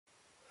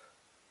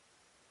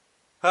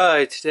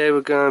Hi, today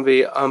we're going to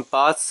be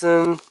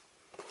unboxing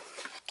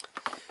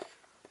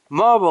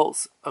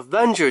Marvel's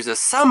Avengers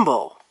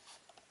Assemble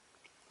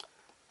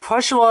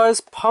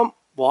Pressurized Pump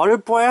Water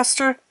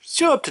Blaster.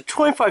 Shoot up to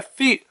 25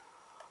 feet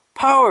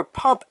power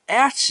pump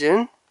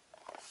action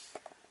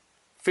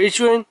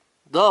featuring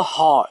the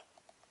Heart.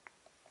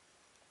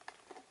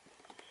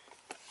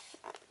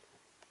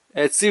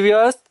 At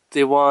CVS,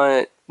 they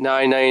want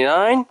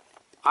 $9.99.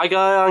 I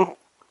got it on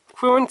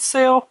clearance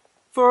sale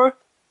for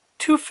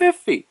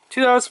 $2.50.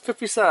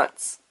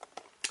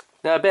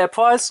 Not a bad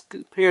price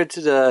compared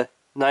to the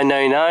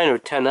 $9.99 or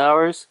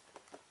 $10.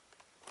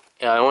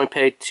 Yeah, I only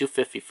paid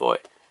 $2.50 for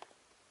it.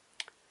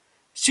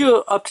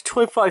 Shoot up to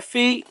 25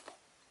 feet.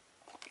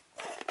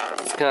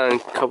 It's kind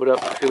of covered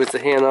up here with the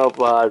handle,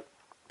 but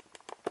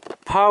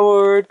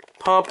powered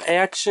pump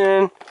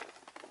action.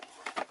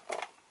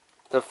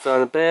 Nothing on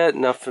the back,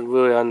 nothing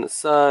really on the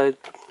side.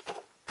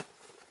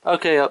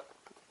 Okay, up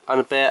on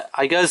the back.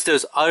 I guess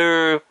there's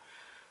other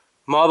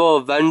Marvel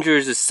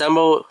Avengers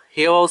Assemble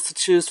heroes to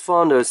choose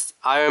from. There's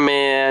Iron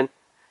Man,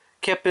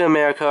 Captain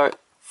America,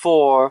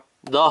 Thor,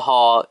 the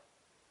Hulk.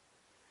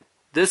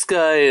 This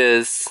guy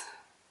is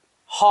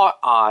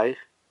Hawkeye.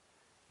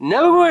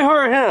 Never really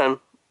heard of him.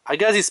 I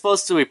guess he's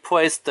supposed to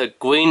replace the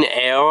Green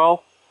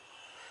Arrow.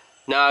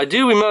 Now I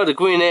do remember the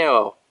Green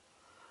Arrow,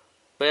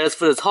 but as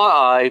for this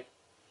Hawkeye,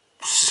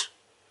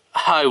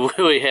 I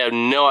really have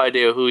no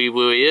idea who he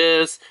really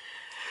is.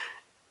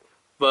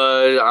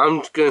 But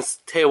I'm gonna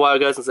tell you what I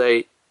guys and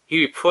say he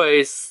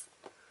replaced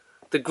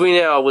the Green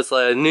Arrow with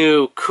like a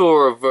new,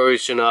 cooler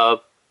version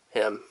of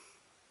him.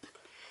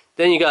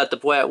 Then you got the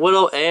Black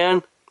Widow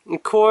and,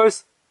 of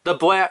course, the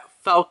Black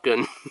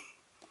Falcon.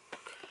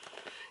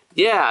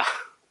 Yeah,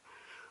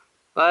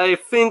 I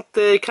think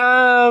they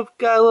kind of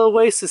got a little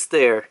racist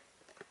there.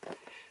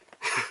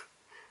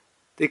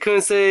 They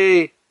couldn't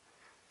say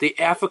the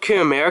African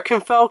American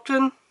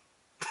Falcon.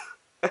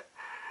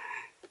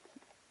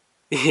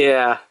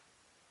 Yeah.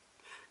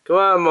 Come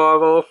on,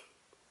 Marvel.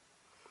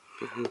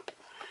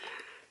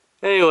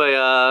 Anyway,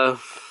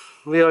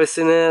 we always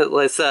seen it.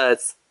 Like I said,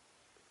 it's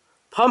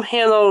pump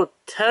handle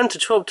 10 to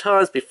 12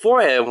 times before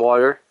adding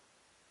water.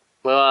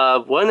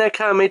 Wouldn't that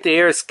kind of make the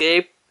air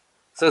escape,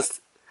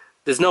 since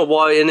there's no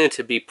water in it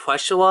to be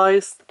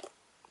pressurized?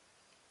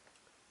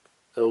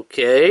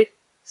 Okay.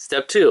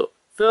 Step 2.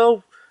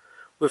 Fill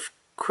with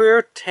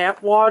clear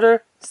tap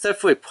water.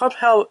 Step 3. Pump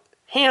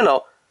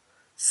handle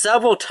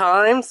several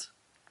times.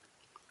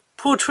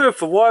 Pull trigger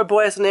for water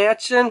blast in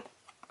action.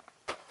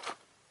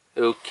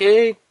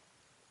 Okay.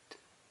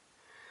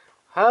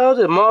 How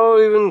did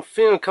Marvel even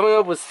feel coming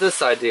up with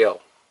this idea?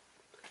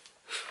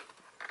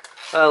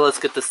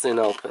 Let's get this thing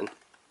open.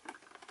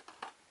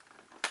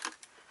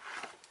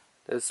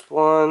 This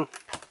one.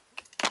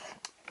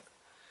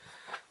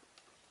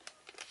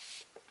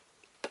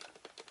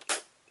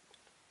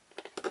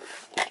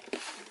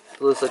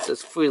 It looks like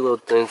there's 3 little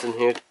things in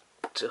here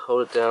to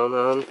hold it down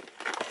on.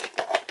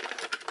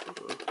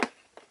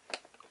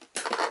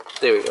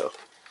 There we go.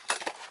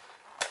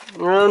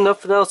 No,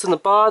 nothing else in the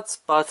box.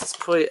 Box is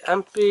pretty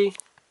empty.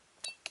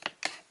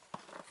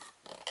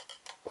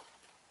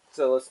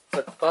 So let's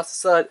put the box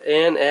aside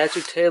and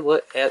agitate a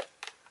look at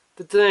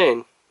the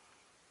thing.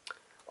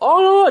 Oh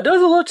no, it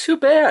doesn't look too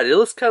bad. It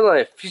looks kind of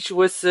like a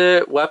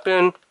futuristic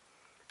weapon.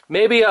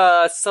 Maybe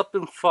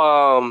something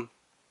from...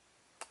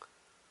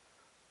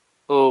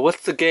 Oh,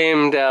 what's the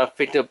game that I'm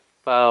thinking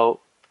about?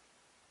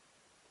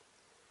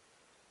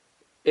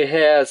 It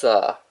has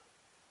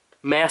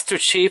Master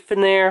Chief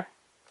in there.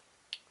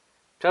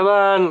 Come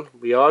on,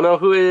 we all know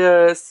who it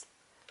is.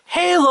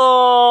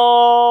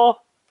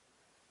 Halo!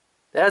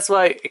 That's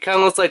right, it kind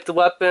of looks like the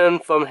weapon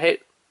from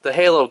the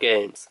Halo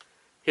games.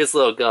 His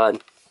little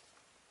gun.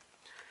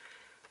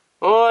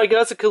 Oh, I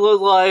guess it could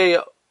look like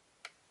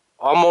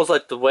almost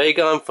like the ray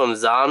gun from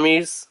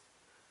Zombies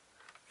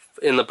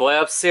in the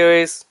Black Ops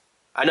series.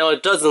 I know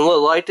it doesn't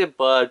look like it,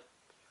 but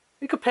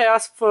it could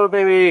pass for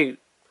maybe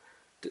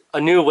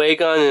a new ray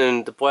gun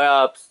in the Black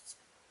Ops.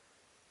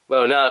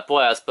 Well, not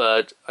Black Ops,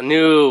 but a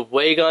new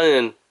ray gun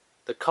in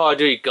the Call of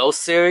Duty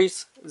Ghost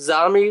series,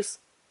 Zombies.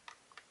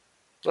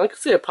 I can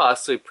see it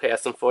possibly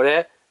passing for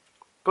that.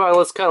 But it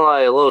looks kind of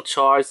like a little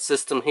charge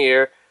system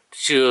here to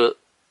shoot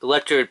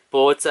electric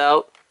bullets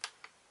out.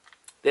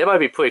 That might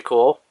be pretty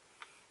cool.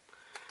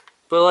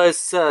 But like I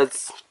said,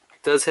 it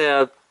does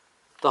have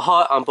the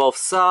heart on both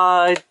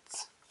sides.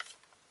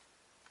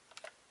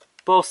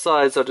 Both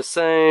sides are the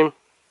same.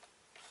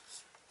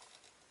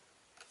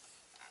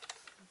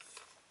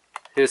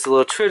 Here's a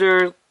little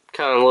trigger,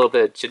 kind of a little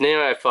bit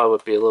generic. I thought it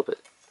would be a little bit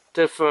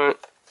different.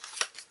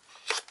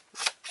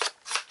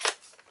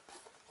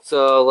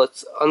 So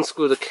let's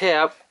unscrew the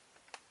cap.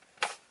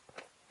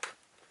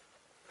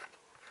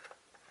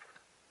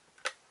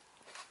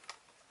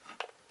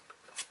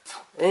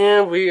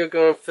 And we are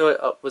going to fill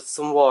it up with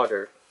some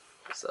water.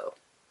 So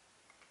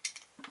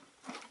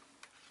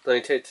let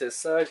me take it to the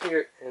side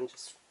here and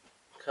just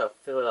kind of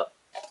fill it up.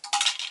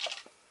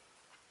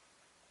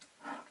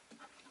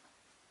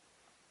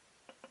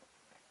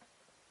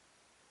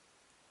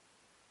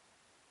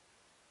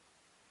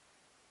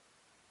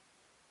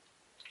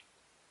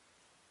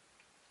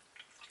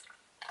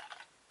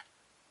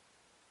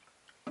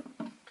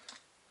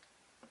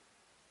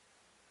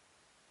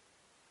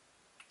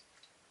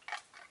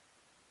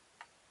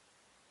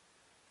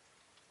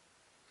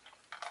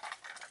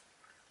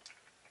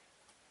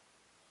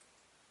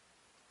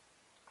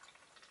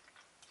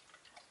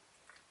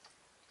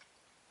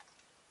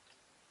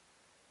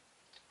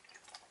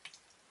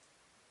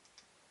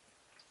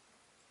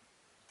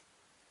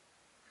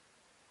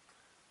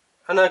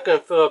 I'm not going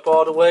to fill up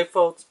all the way,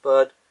 folks,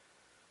 but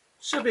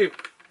should be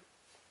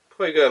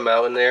pretty good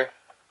amount in there.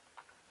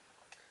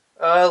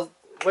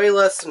 Way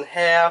less than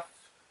half.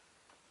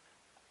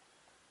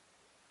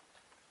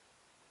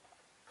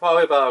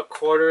 Probably about a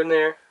quarter in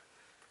there,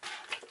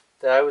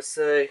 that I would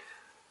say.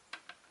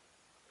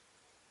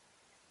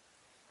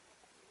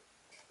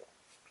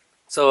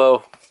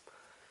 So,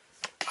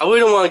 I really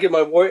don't want to get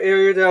my wart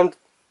area that I'm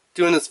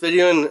doing this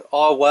video in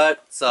all wet,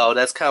 so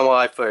that's kind of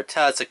why for a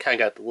test I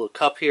kind of got the little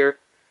cup here.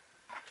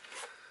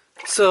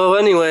 So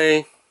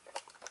anyway,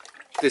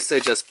 they say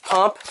just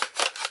pump.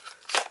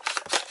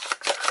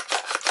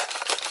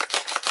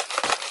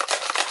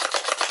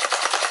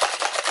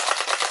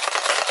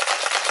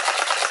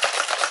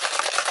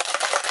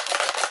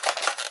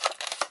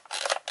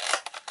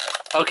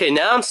 Okay,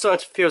 now I'm starting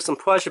to feel some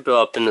pressure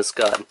build up in this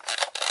gun.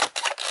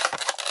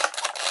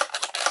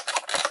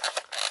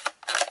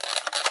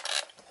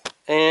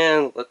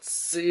 And let's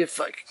see if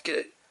I can get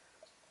it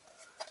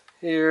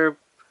here.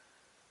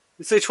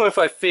 You say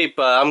 25 feet,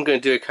 but I'm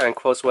going to do it kind of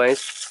close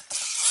ways.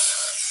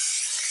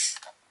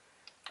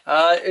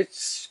 It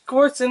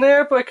squirts in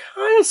there, but it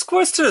kind of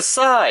squirts to the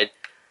side.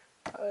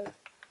 I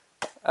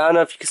don't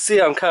know if you can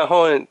see, I'm kind of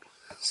holding it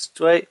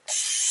straight.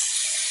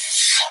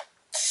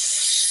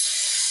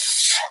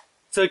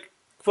 So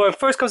when it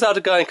first comes out of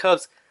the gun, it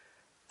comes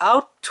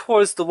out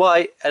towards the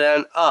white and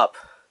then up.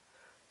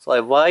 So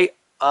like white,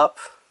 up.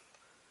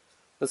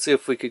 Let's see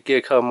if we could get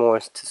a couple more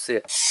to see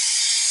it.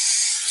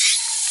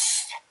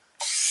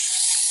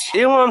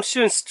 Even when I'm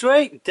shooting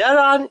straight, dead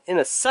on, in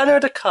the center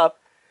of the cup,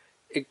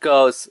 it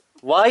goes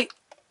white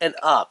and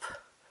up.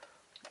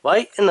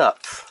 White and up.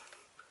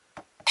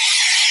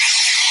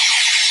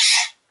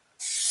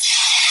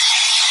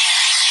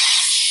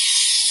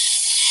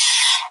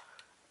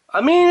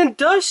 I mean, it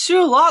does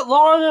shoot a lot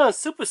longer than a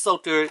super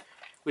soaker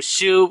would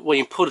shoot when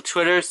you pull the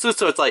trigger. So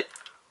it's like,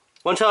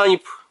 one time you,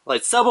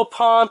 like several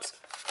pumps,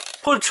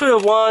 pull the trigger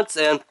once,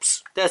 and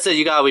psh, that's it,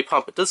 you gotta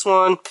repump it. This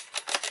one,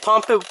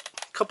 pump it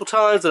a couple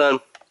times, and then,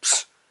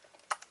 psh.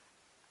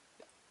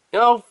 You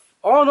know,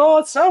 all in all,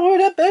 it's not really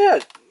that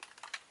bad.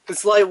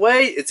 It's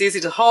lightweight, it's easy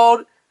to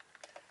hold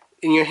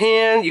in your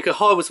hand. You can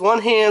hold it with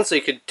one hand, so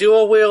you could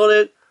dual wield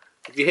it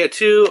if you had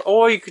two,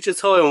 or you could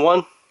just hold it in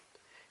one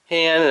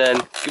hand and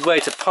then get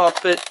ready to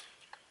pump it.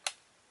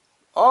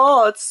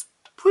 Oh, it's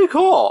pretty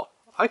cool.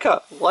 I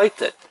kind of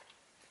liked it.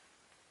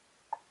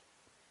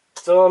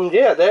 So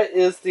yeah, that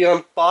is the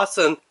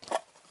unboxing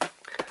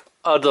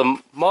of the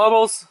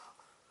Marvel's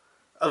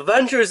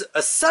Avengers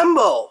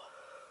Assemble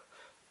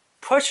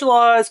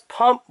Pressurized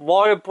Pump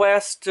Water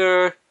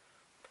Blaster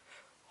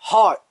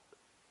Heart.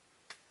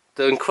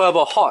 The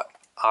incredible heart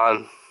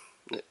on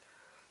it.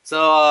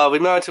 So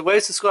remember to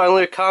rate, subscribe, and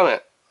leave a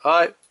comment.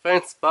 Alright,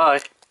 thanks,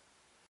 bye.